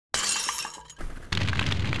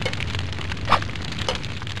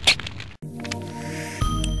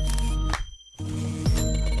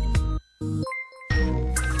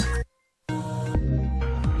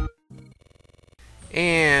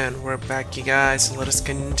And we're back, you guys. Let us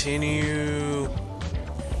continue.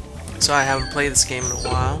 So I haven't played this game in a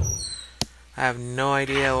while. I have no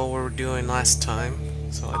idea what we were doing last time.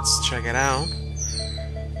 So let's check it out.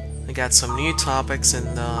 I got some new topics in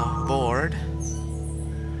the board.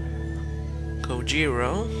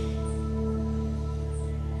 Kojiro.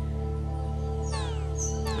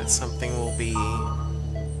 That's something we'll be...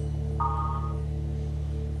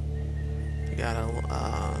 We got a...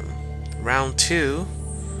 round 2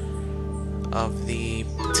 of the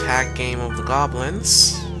tag game of the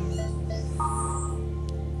goblins.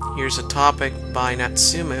 Here's a topic by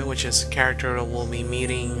Natsume, which is a character that we'll be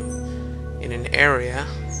meeting in an area.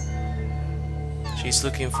 She's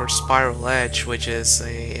looking for Spiral Edge, which is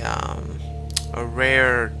a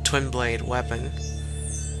rare twin blade weapon.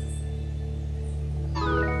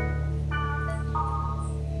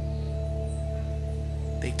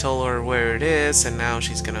 They told her where it is, and now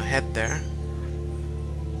she's gonna head there.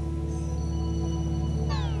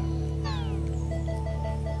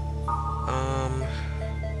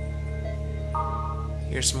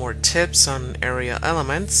 Here's more tips on area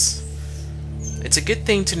elements. It's a good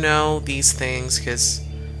thing to know these things because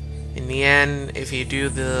in the end, if you do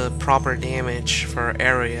the proper damage for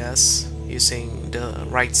areas using the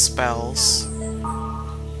right spells,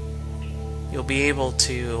 you'll be able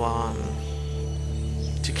to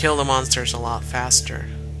kill the monsters a lot faster.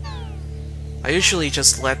 I usually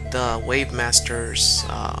just let the wave masters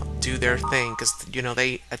do their thing because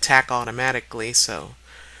they attack automatically, so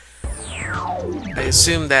I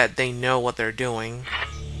assume that they know what they're doing.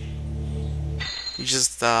 You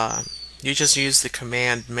just use the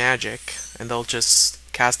command magic, and they'll just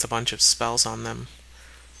cast a bunch of spells on them,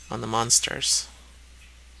 on the monsters.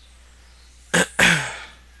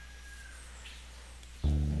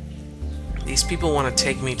 These people want to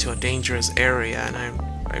take me to a dangerous area, and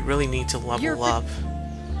I really need to level up.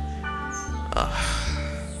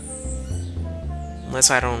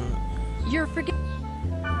 Unless I don't...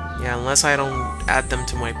 Yeah, unless I don't add them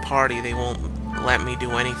to my party, they won't let me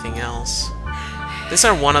do anything else. These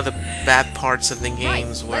are one of the bad parts of the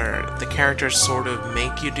games where the characters sort of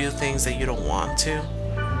make you do things that you don't want to.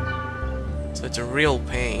 So it's a real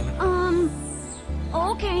pain.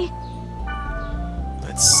 Okay.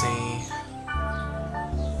 Let's see.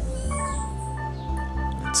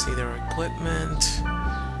 Let's see their equipment.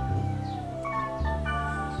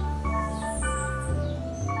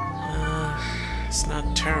 It's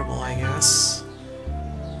not terrible, I guess.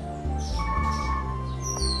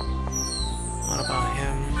 What about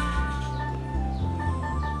him?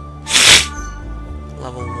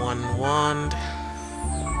 Level 1 wand.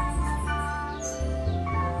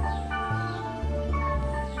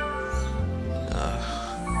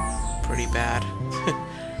 Pretty bad.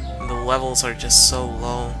 The levels are just so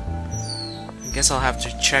low. I guess I'll have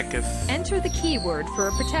to check if... Enter the keyword for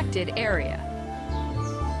a protected area.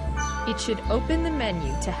 It should open the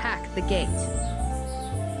menu to hack the gate.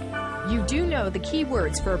 You do know the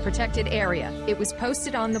keywords for a protected area. It was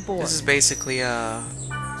posted on the board. This is basically a...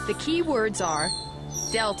 The keywords are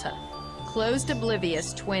Delta, Closed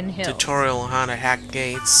Oblivious Twin Hills. Tutorial on how to hack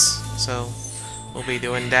gates. So we'll be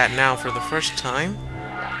doing that now for the first time.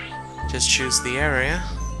 Just choose the area.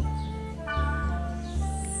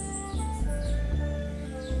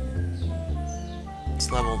 It's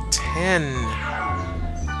level 10.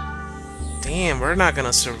 Damn, we're not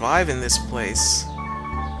gonna survive in this place.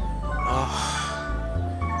 Oh.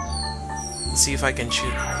 Let's see if I can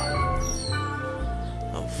shoot.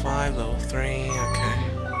 Level 5, level 3, okay.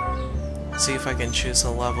 Let's see if I can choose a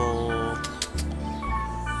level...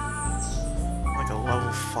 like a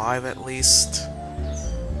level 5 at least.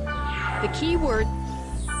 The keyword...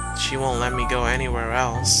 She won't let me go anywhere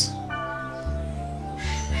else.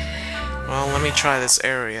 Well, let me try this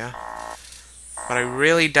area. But I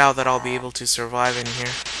really doubt that I'll be able to survive in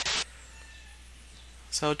here.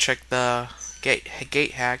 So check the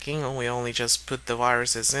gate hacking. We only just put the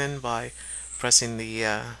viruses in by pressing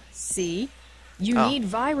the... See? You need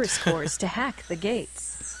virus cores to hack the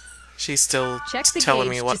gates. She's still Check the telling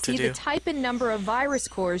gauge me what to see do. the type and number of virus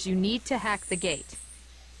cores you need to hack the gate.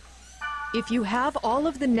 If you have all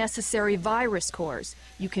of the necessary virus cores,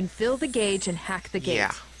 you can fill the gauge and hack the gate.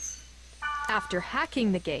 Yeah. After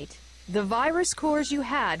hacking the gate, the virus cores you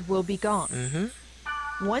had will be gone.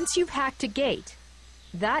 Once you've hacked a gate,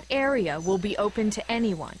 that area will be open to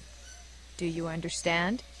anyone. Do you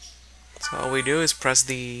understand? So all we do is press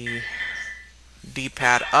the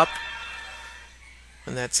D-pad up,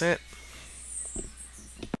 and that's it.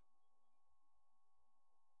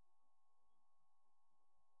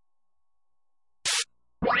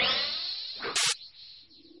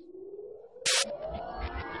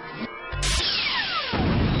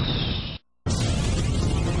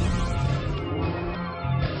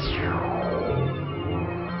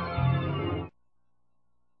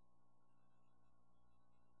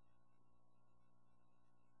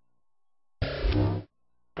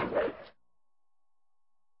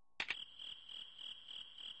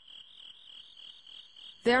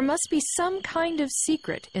 There must be some kind of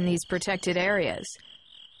secret in these protected areas.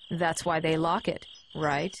 That's why they lock it,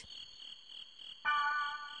 right?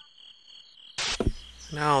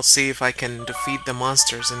 Now I'll see if I can defeat the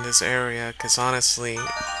monsters in this area, because honestly,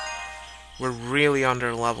 we're really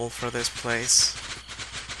under level for this place.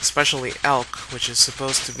 Especially Elk, which is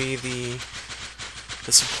supposed to be the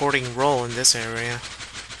supporting role in this area.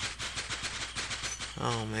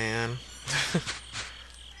 Oh man.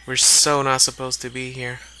 We're so not supposed to be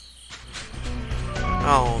here.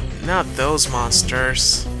 Oh, not those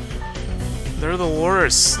monsters. They're the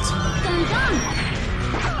worst.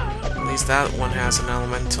 At least that one has an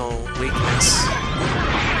elemental weakness.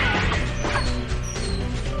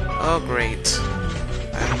 Oh great.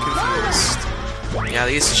 I'm confused. Yeah,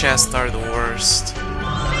 these chests are the worst.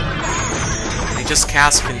 They just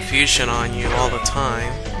cast confusion on you all the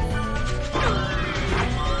time.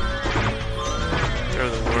 They're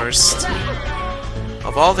the worst.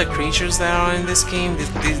 Of all the creatures that are in this game,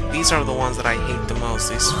 these are the ones that I hate the most,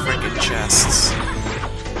 these freaking chests.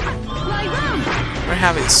 We're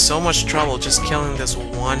having so much trouble just killing this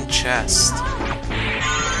one chest.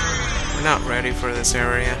 We're not ready for this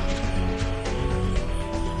area.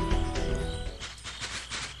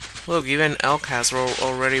 Look, even Elk has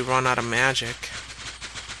already run out of magic.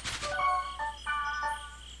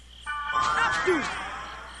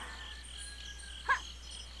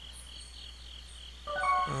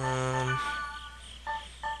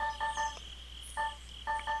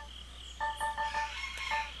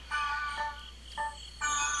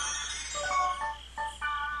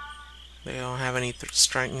 They don't have any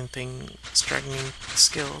striking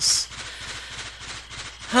skills.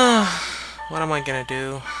 What am I gonna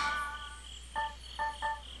do?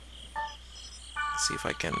 Let's see if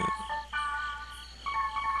I can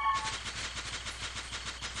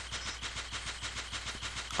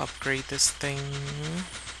upgrade this thing.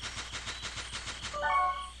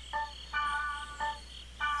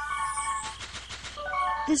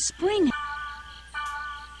 The spring.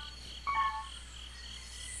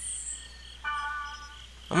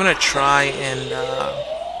 I'm gonna try and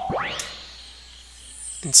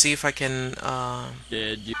see if I can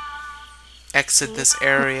exit this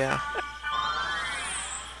area.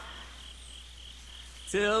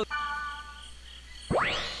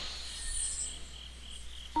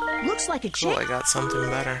 Looks like a Cool, I chick. got something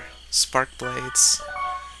better. Spark blades.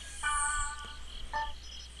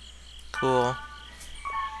 Cool.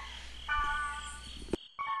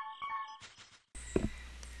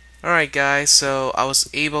 Alright guys, so I was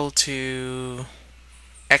able to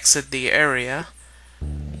exit the area,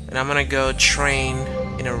 and I'm gonna go train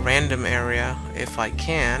in a random area if I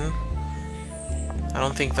can. I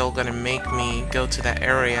don't think they're gonna make me go to that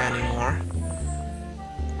area anymore.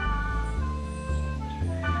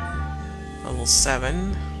 Level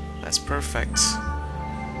 7, that's perfect.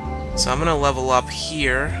 So I'm gonna level up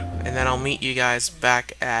here, and then I'll meet you guys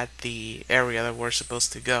back at the area that we're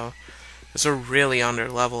supposed to go. Because we're really under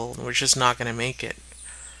level, we're just not gonna make it.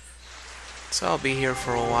 So I'll be here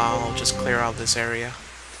for a while, I'll just clear out this area.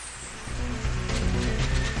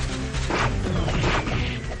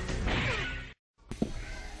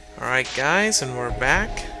 Alright guys, and we're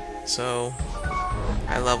back. So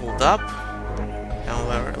I leveled up. Now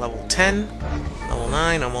we're at level 10, level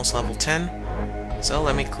 9, almost level 10. So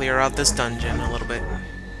let me clear out this dungeon a little bit.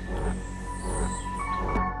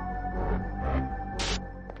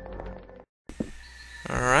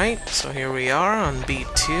 Alright, so here we are on beat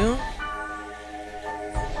 2.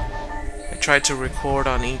 I tried to record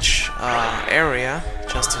on each area,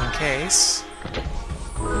 just in case.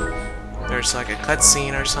 There's like a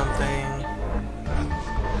cutscene or something.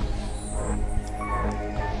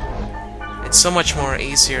 It's so much more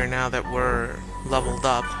easier now that we're leveled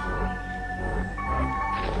up.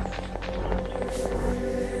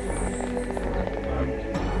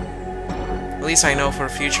 At least I know for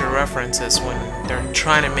future references, when they're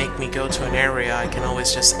trying to make me go to an area, I can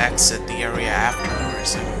always just exit the area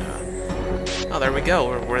afterwards. And oh, there we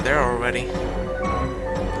go. We're there already.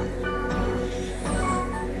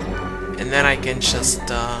 And then I can just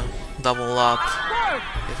double up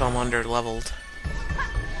if I'm under leveled.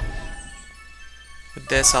 With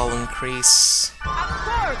this, I'll increase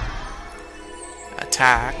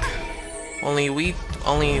attack. Only we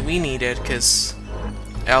need it because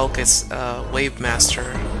Elk is Wave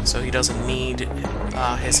Master, so he doesn't need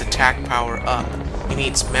his attack power up. He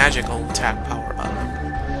needs magical attack power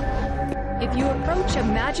up. If you approach a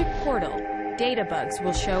magic portal, data bugs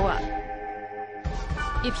will show up.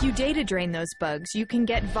 If you data drain those bugs, you can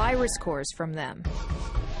get virus cores from them.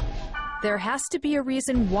 There has to be a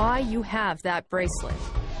reason why you have that bracelet.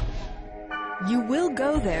 You will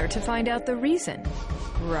go there to find out the reason,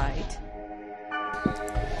 right?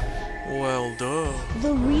 Well, duh.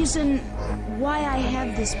 The reason why I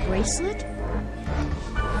have this bracelet?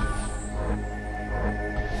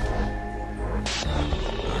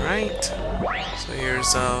 Alright. So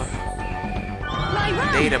here's a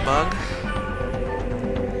data bug.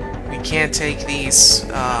 We can't take these,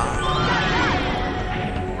 you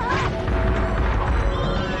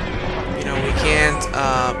know, we can't,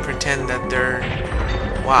 pretend that they're...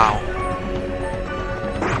 Wow.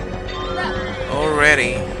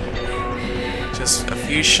 Already. Just a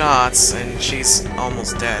few shots and she's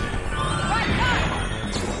almost dead.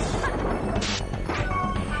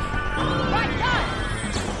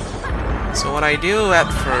 So what I do at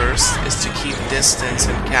first is to keep distance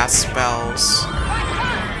and cast spells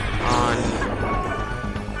on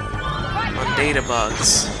data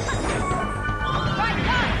bugs.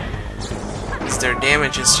 Because their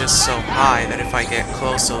damage is just so high that if I get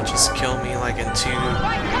close they'll just kill me like in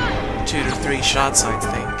two to three shots, I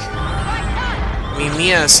think. I mean,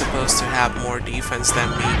 Mia is supposed to have more defense than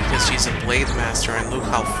me because she's a Blade Master, and look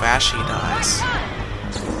how fast she dies.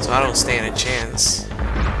 So I don't stand a chance.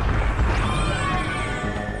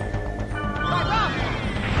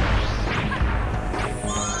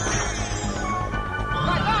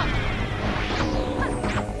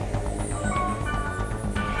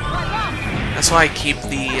 That's why I keep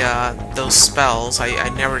those spells. I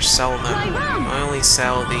never sell them. I only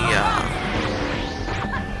sell the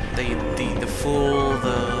Fool,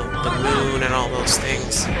 the Moon, and all those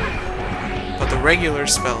things. But the regular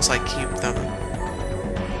spells, I keep them.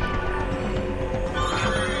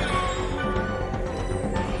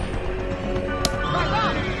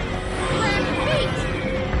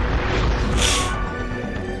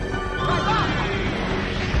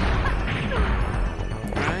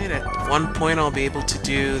 Alright, at one point I'll be able to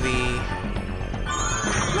do the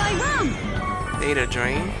data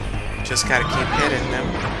drain. Just gotta keep hitting them.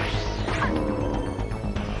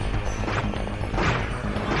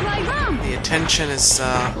 The attention is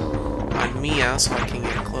on Mia, so I can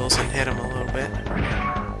get close and hit him a little bit.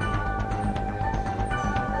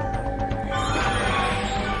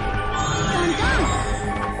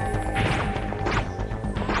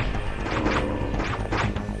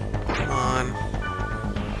 Come on.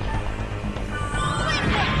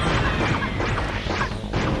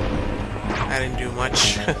 I didn't do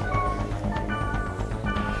much.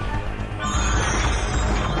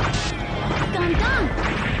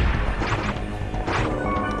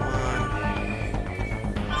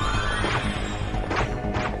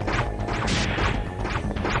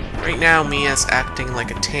 Right now, Mia's acting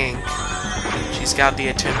like a tank. She's got the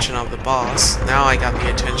attention of the boss. Now I got the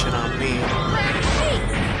attention on me.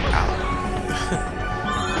 Ow.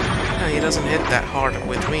 No, he doesn't hit that hard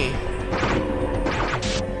with me.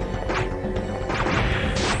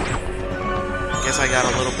 Guess I got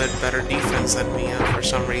a little bit better defense than Mia for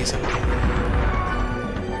some reason.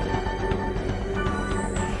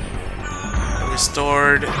 I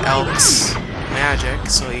restored Elk's magic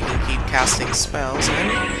so he can keep casting spells,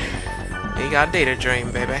 and he got data drain,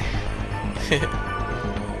 baby.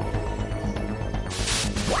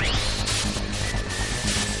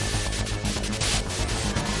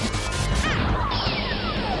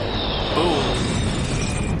 Boom.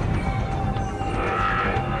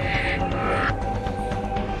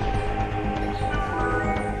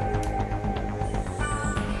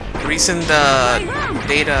 The reason the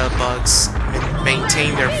data bugs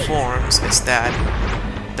maintain their forms is that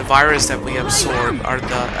the virus that we absorb are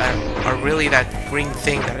really that green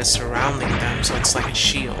thing that is surrounding them, so it's like a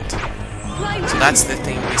shield. So that's the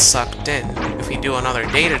thing we sucked in. If we do another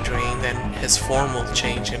data drain, then his form will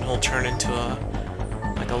change and he'll turn into a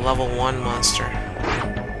level 1 monster.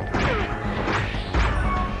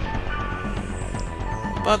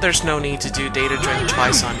 But there's no need to do data drain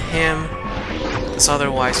twice on him, because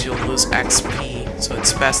otherwise you'll lose XP, so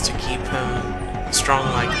it's best to keep him strong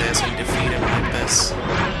like this and defeat him like this.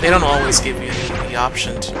 They don't always give you the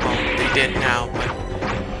option to, well, they did now,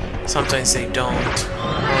 but sometimes they don't.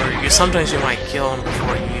 Or sometimes you might kill him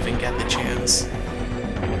before you even get the chance.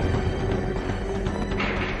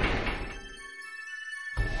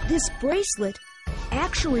 This bracelet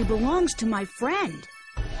actually belongs to my friend.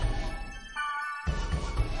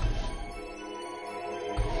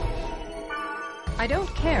 I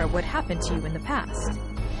don't care what happened to you in the past.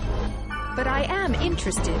 But I am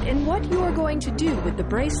interested in what you are going to do with the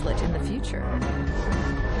bracelet in the future.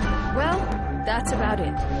 Well, that's about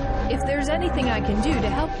it. If there's anything I can do to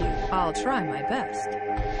help you, I'll try my best.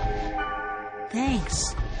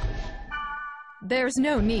 Thanks. There's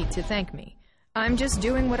no need to thank me. I'm just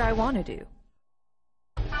doing what I want to do.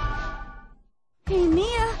 Hey,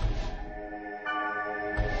 Mia.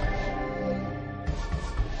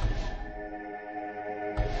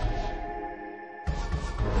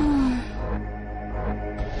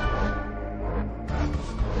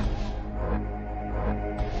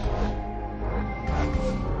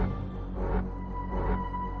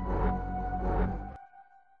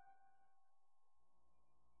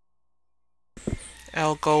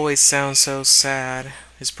 Elk always sounds so sad.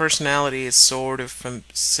 His personality is sort of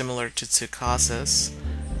similar to Tsukasa's.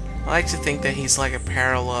 I like to think that he's like a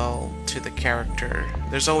parallel to the character.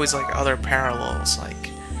 There's always like other parallels,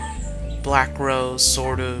 like Black Rose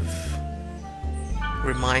sort of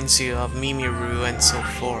reminds you of Mimiru and so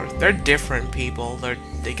forth. They're different people.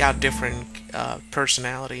 They got different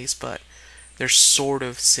personalities, but they're sort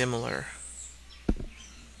of similar.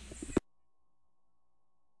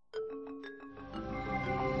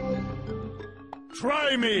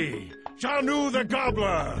 Try me, Janu the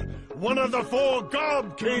Gobbler, one of the 4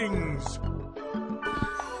 Gob Kings.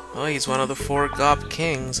 Oh, he's one of the 4 Gob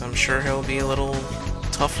Kings. I'm sure he'll be a little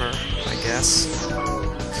tougher, I guess.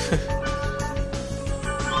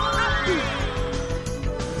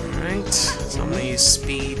 Alright, so I'm gonna use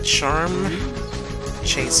Speed Charm,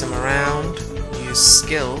 chase him around, use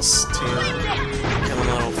skills to kill him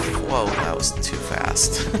a little. Whoa, that was too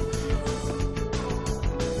fast.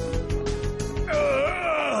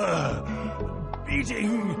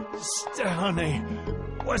 Beating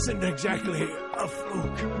Stehane wasn't exactly a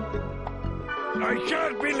fluke. I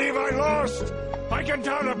can't believe I lost! I can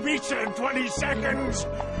down a pizza in 20 seconds!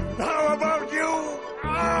 How about you?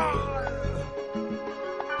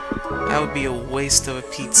 That would be a waste of a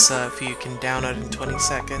pizza if you can down it in 20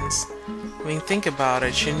 seconds. I mean, think about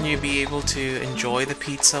it. Shouldn't you be able to enjoy the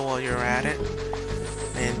pizza while you're at it?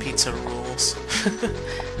 Man, pizza rules.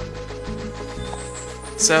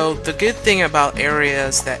 So, the good thing about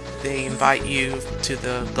areas that they invite you to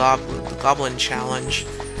the Goblin Challenge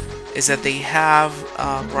is that they have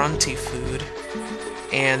grunty food.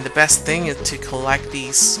 And the best thing is to collect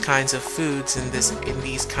these kinds of foods in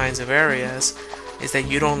these kinds of areas is that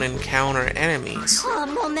you don't encounter enemies.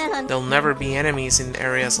 There'll never be enemies in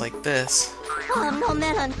areas like this.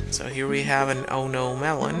 So here we have an Oh No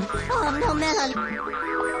Melon.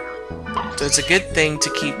 So it's a good thing to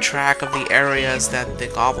keep track of the areas that the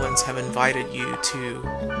goblins have invited you to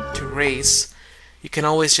race. You can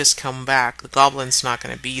always just come back. The goblin's not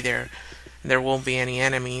going to be there. There won't be any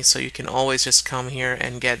enemies, so you can always just come here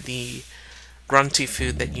and get the grunty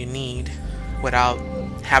food that you need without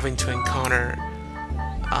having to encounter,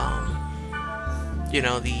 you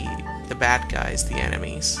know, the bad guys, the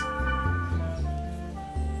enemies.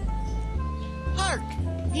 Hark!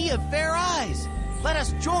 He of fair eyes! Let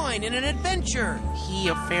us join in an adventure! He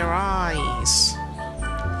of fair eyes.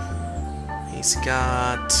 He's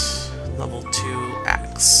got level 2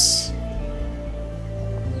 axe.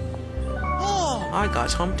 Oh! I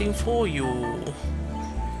got something for you.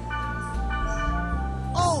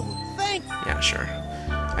 Oh, thank... Yeah, sure.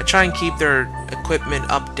 I try and keep their equipment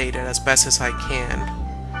updated as best as I can.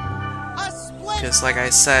 Because, like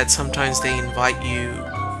I said, sometimes they invite you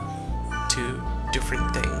to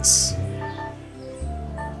different things.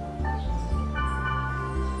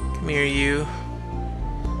 Come here, you.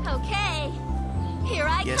 Okay, here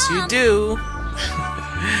I Yes, come. you do.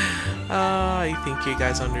 I think you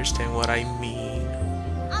guys understand what I mean.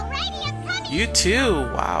 Alrighty, I'm coming. You too.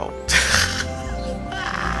 Wow.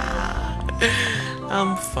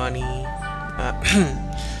 I'm funny.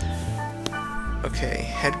 Okay,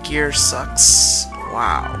 headgear sucks.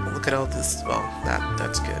 Wow, look at all this. Well,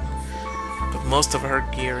 that's good. But most of her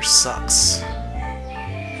gear sucks.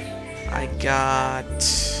 I got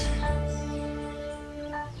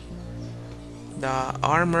the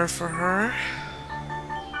armor for her.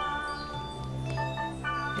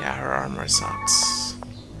 Yeah, her armor sucks.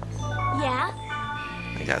 Yeah?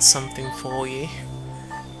 I got something for you.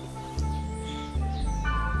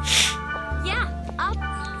 Yeah,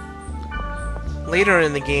 Later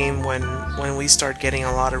in the game, when we start getting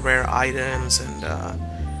a lot of rare items and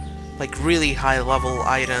like really high level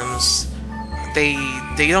items, they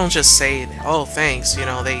don't just say, "Oh, thanks," you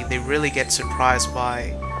know. They really get surprised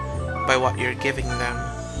by what you're giving them.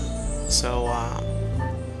 So I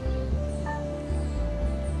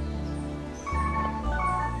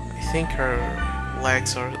think her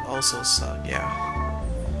legs are also suck. Yeah.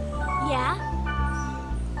 Yeah?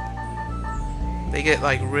 They get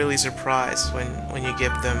like really surprised when you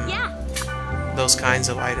give them Yeah. those kinds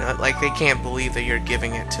of items. Like they can't believe that you're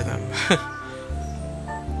giving it to them.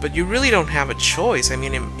 But you really don't have a choice. I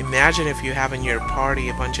mean, imagine if you have in your party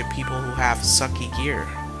a bunch of people who have sucky gear.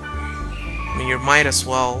 I mean, you might as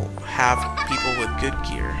well have people with good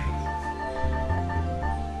gear.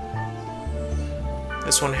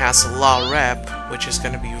 This one has a law rep, which is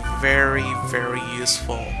going to be very, very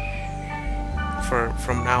useful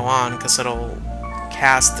from now on, because it'll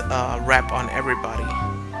cast a rep on everybody.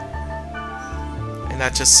 And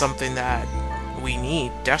that's just something that we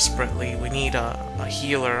need desperately. We need a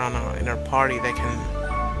healer in our party that can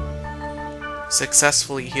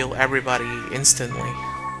successfully heal everybody instantly.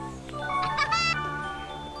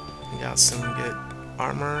 We got some good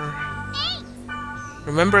armor.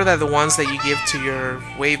 Remember that the ones that you give to your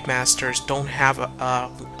Wave Masters don't have a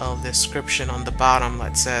description on the bottom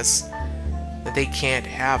that says that they can't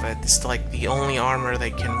have it. It's like the only armor they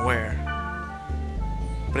can wear.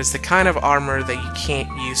 But it's the kind of armor that you can't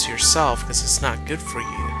use yourself because it's not good for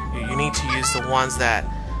you. You need to use the ones that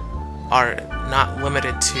are not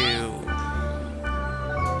limited to,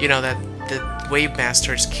 you know, that the Wave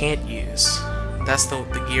Masters can't use. That's the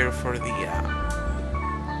gear for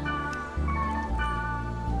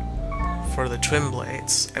the Twin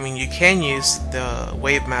Blades. I mean, you can use the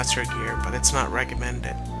Wave Master gear, but it's not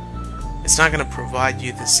recommended. It's not going to provide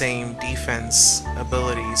you the same defense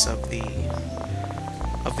abilities of the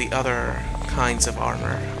other kinds of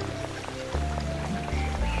armor.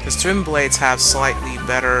 Because Twin Blades have slightly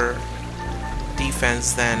better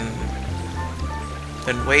defense than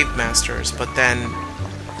Wave Masters, but then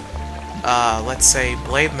let's say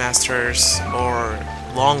Blade Masters or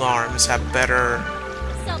Long Arms have better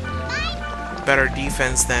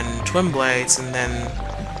defense than Twin Blades, and then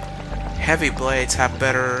Heavy Blades have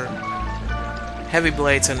better. Heavy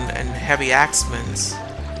Blades and Heavy Axemen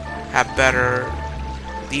have better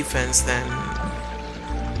defense than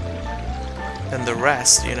the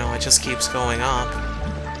rest. You know, it just keeps going up.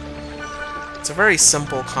 It's a very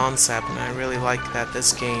simple concept, and I really like that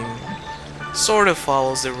this game sort of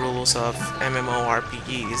follows the rules of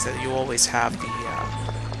MMORPGs, that you always have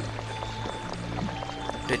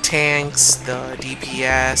the tanks, the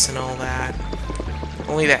DPS, and all that.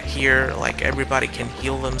 Only that here, like, everybody can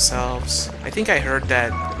heal themselves. I think I heard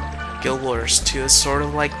that Guild Wars 2 is sort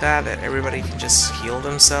of like that everybody can just heal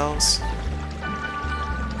themselves.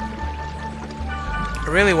 I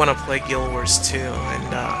really want to play Guild Wars 2,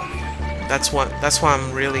 and that's why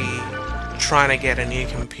I'm really trying to get a new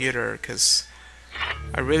computer, because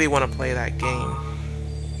I really want to play that game.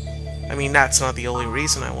 I mean, that's not the only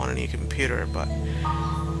reason I want a new computer, but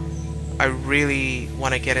I really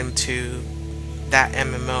want to get into that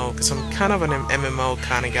MMO, because I'm kind of an MMO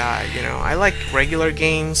kind of guy, you know. I like regular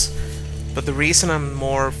games, but the reason I'm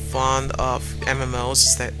more fond of MMOs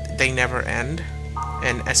is that they never end,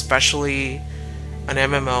 and especially an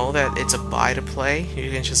MMO that it's a buy to play.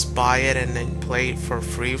 You can just buy it and then play it for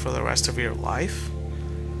free for the rest of your life.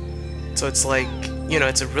 So it's like, you know,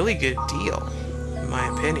 it's a really good deal, in my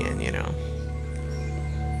opinion, you know.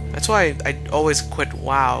 That's why I always quit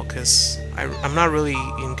WoW, because I'm not really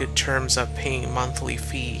in good terms of paying a monthly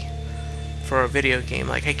fee for a video game.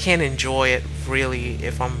 Like, I can't enjoy it really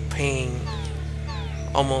if I'm paying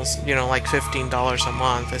almost, you know, like $15 a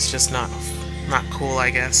month. It's just not cool, I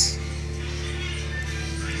guess.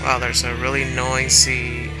 Wow, there's a really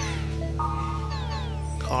noisy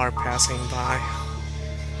car passing by.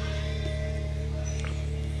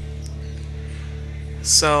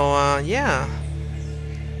 So, yeah.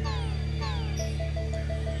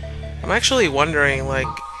 I'm actually wondering, like,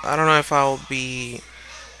 I don't know if I'll be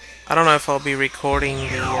recording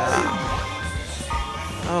the,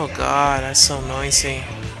 oh god, that's so noisy.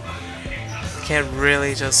 I can't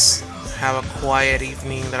really just have a quiet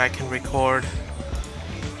evening that I can record.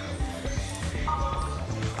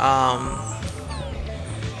 I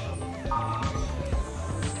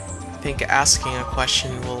think asking a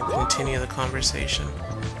question will continue the conversation.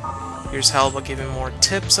 Here's Helba giving more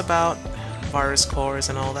tips about virus cores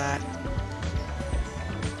and all that.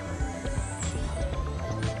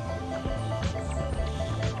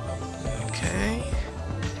 Okay.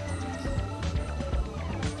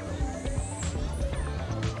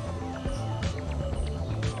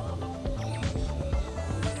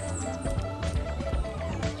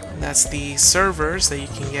 And that's the servers that you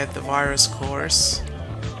can get the virus cores.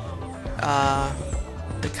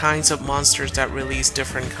 The kinds of monsters that release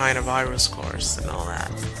different kind of virus cores and all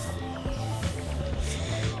that.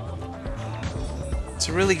 It's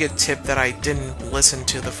a really good tip that I didn't listen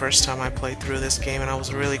to the first time I played through this game, and I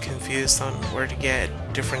was really confused on where to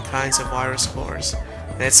get different kinds of virus cores.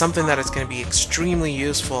 And it's something that is going to be extremely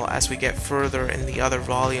useful as we get further in the other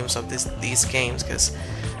volumes of these games, because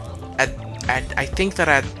I think that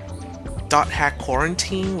at .hack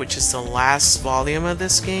Quarantine, which is the last volume of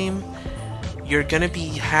this game, you're gonna be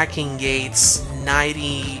hacking gates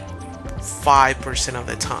 95% of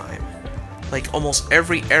the time. Like almost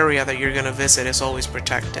every area that you're gonna visit is always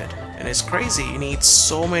protected. And it's crazy, you need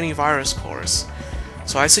so many virus cores.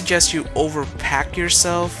 So I suggest you overpack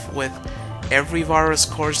yourself with every virus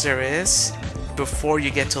cores there is before you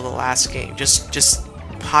get to the last game. Just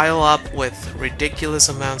pile up with ridiculous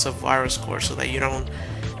amounts of virus cores so that you don't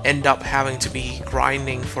end up having to be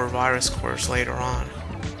grinding for virus cores later on.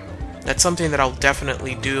 That's something that I'll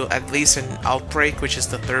definitely do, at least in Outbreak, which is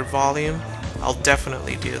the 3rd volume. I'll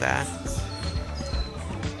definitely do that.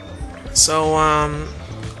 So, I'm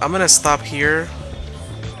gonna stop here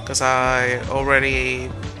because I already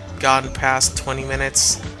gotten past 20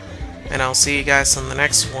 minutes, and I'll see you guys on the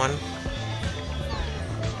next one.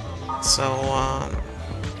 So,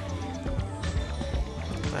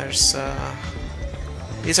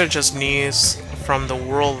 these are just news from the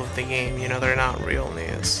world of the game, you know, they're not real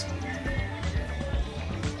news.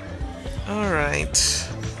 Alright.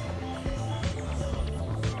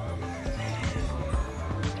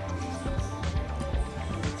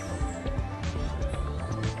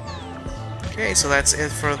 Okay, so that's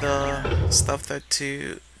it for the stuff that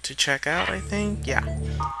to check out, I think. Yeah.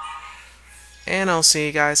 And I'll see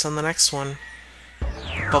you guys on the next one.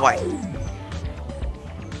 Bye-bye.